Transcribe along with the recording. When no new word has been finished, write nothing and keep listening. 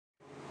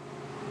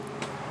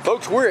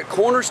Folks, we're at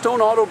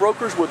Cornerstone Auto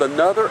Brokers with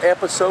another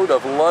episode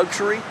of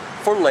Luxury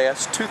for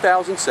Less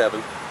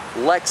 2007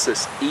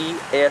 Lexus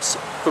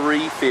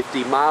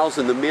ES350, miles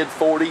in the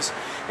mid-40s,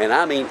 and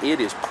I mean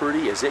it is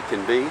pretty as it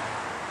can be.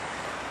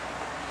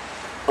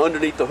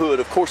 Underneath the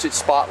hood, of course, it's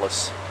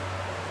spotless.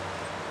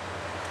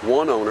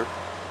 One owner,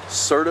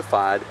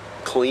 certified,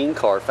 clean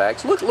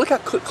Carfax. Look how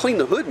clean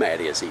the hood mat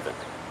is even.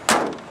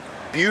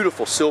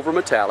 Beautiful silver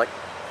metallic.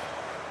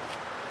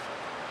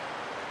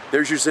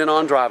 There's your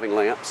xenon driving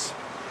lamps.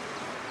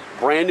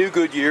 Brand new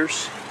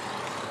Goodyears.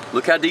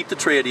 Look how deep the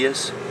tread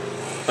is.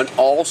 An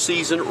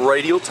all-season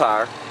radial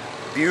tire.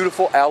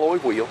 Beautiful alloy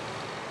wheel.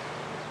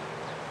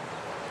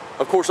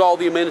 Of course, all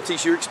the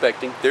amenities you're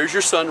expecting. There's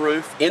your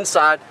sunroof.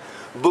 Inside,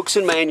 books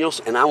and manuals.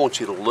 And I want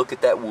you to look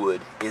at that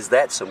wood. Is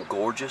that some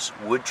gorgeous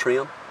wood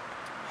trim?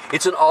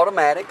 It's an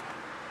automatic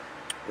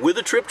with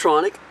a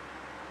Triptronic,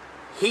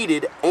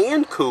 heated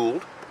and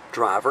cooled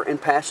driver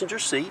and passenger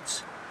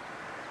seats.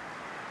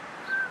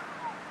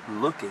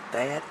 Look at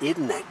that.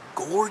 Isn't that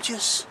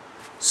gorgeous?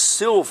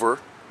 Silver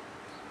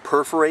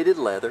perforated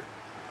leather.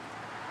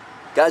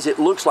 Guys, it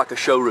looks like a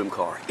showroom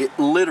car. It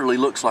literally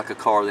looks like a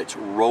car that's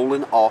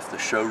rolling off the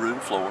showroom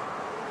floor.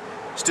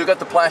 Still got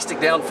the plastic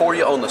down for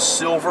you on the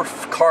silver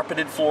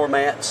carpeted floor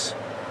mats.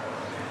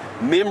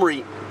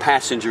 Memory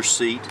passenger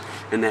seat,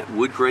 and that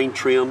wood grain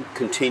trim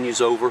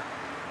continues over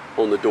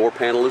on the door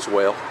panel as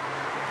well.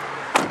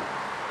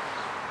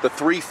 The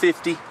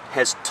 350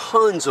 has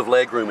tons of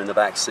legroom in the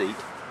back seat.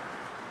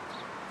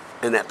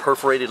 And that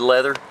perforated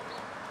leather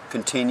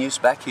continues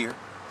back here.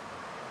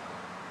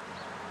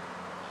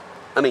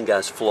 I mean,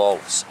 guys,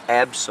 flawless.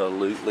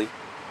 Absolutely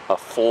a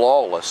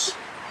flawless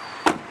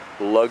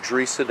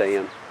luxury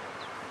sedan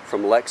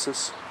from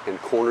Lexus and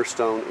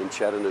Cornerstone in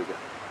Chattanooga.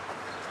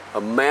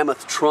 A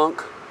mammoth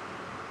trunk,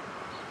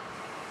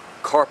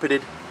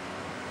 carpeted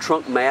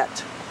trunk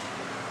mat,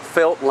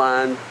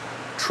 felt-lined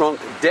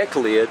trunk deck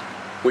lid,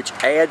 which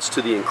adds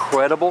to the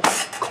incredible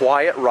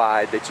quiet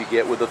ride that you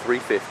get with the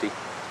 350.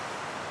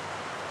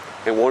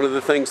 And one of the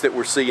things that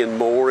we're seeing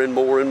more and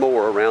more and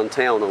more around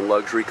town on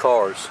luxury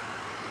cars,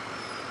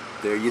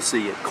 there you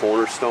see it,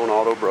 Cornerstone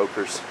Auto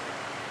Brokers.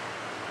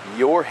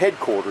 Your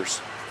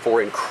headquarters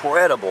for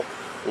incredible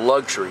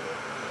luxury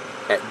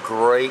at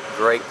great,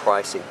 great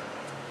pricing.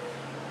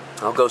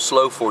 I'll go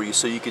slow for you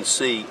so you can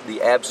see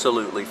the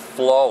absolutely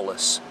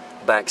flawless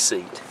back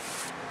seat.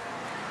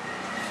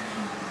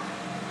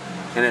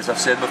 And as I've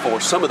said before,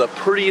 some of the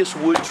prettiest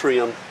wood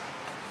trim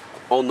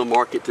on the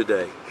market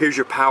today. Here's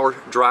your power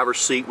driver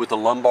seat with the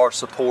lumbar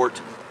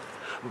support,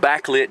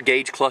 backlit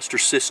gauge cluster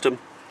system,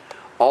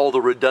 all the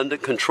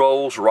redundant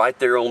controls right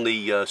there on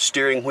the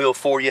steering wheel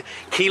for you,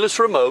 keyless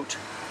remote,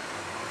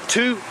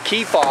 2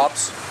 key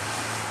fobs,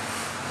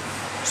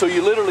 so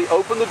you literally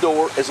open the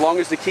door. As long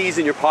as the key's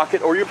in your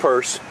pocket or your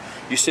purse,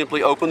 you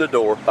simply open the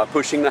door by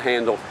pushing the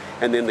handle,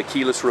 and then the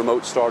keyless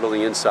remote start on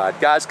the inside.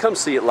 Guys, come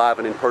see it live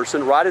and in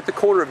person, right at the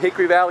corner of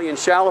Hickory Valley and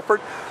Shallowford,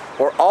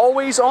 or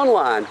always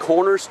online,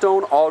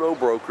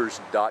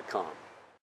 cornerstoneautobrokers.com.